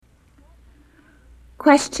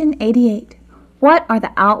Question 88. What are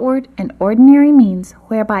the outward and ordinary means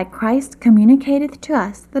whereby Christ communicateth to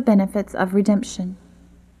us the benefits of redemption?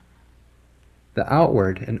 The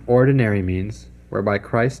outward and ordinary means whereby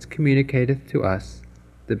Christ communicateth to us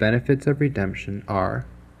the benefits of redemption are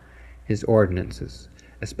his ordinances,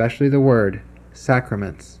 especially the word,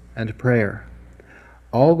 sacraments, and prayer,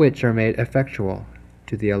 all which are made effectual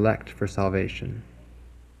to the elect for salvation.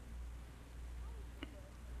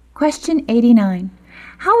 Question 89.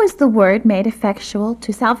 How is the word made effectual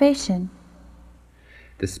to salvation?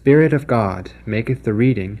 The Spirit of God maketh the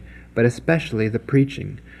reading, but especially the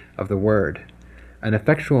preaching, of the word, an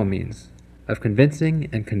effectual means of convincing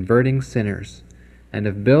and converting sinners, and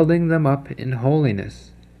of building them up in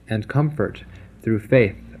holiness and comfort through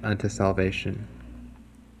faith unto salvation.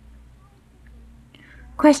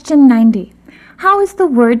 Question 90. How is the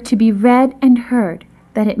word to be read and heard,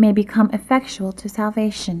 that it may become effectual to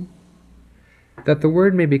salvation? That the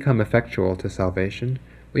word may become effectual to salvation,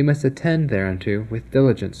 we must attend thereunto with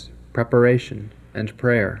diligence, preparation, and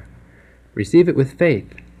prayer. Receive it with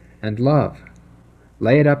faith and love.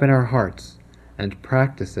 Lay it up in our hearts, and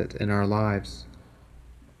practice it in our lives.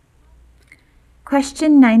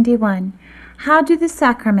 Question 91. How do the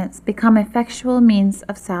sacraments become effectual means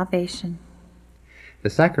of salvation? The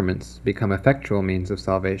sacraments become effectual means of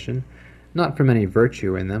salvation, not from any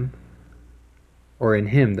virtue in them, or in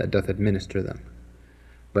him that doth administer them,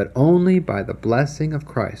 but only by the blessing of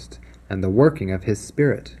Christ and the working of his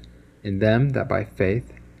Spirit in them that by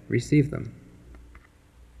faith receive them.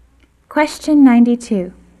 Question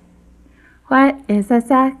 92. What is a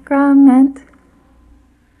sacrament?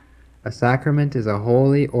 A sacrament is a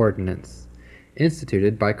holy ordinance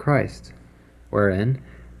instituted by Christ, wherein,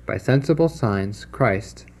 by sensible signs,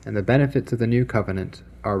 Christ and the benefits of the new covenant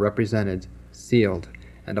are represented, sealed,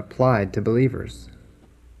 and applied to believers.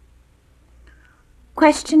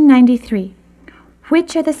 Question 93.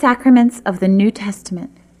 Which are the sacraments of the New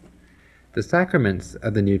Testament? The sacraments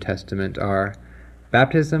of the New Testament are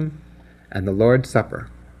baptism and the Lord's Supper.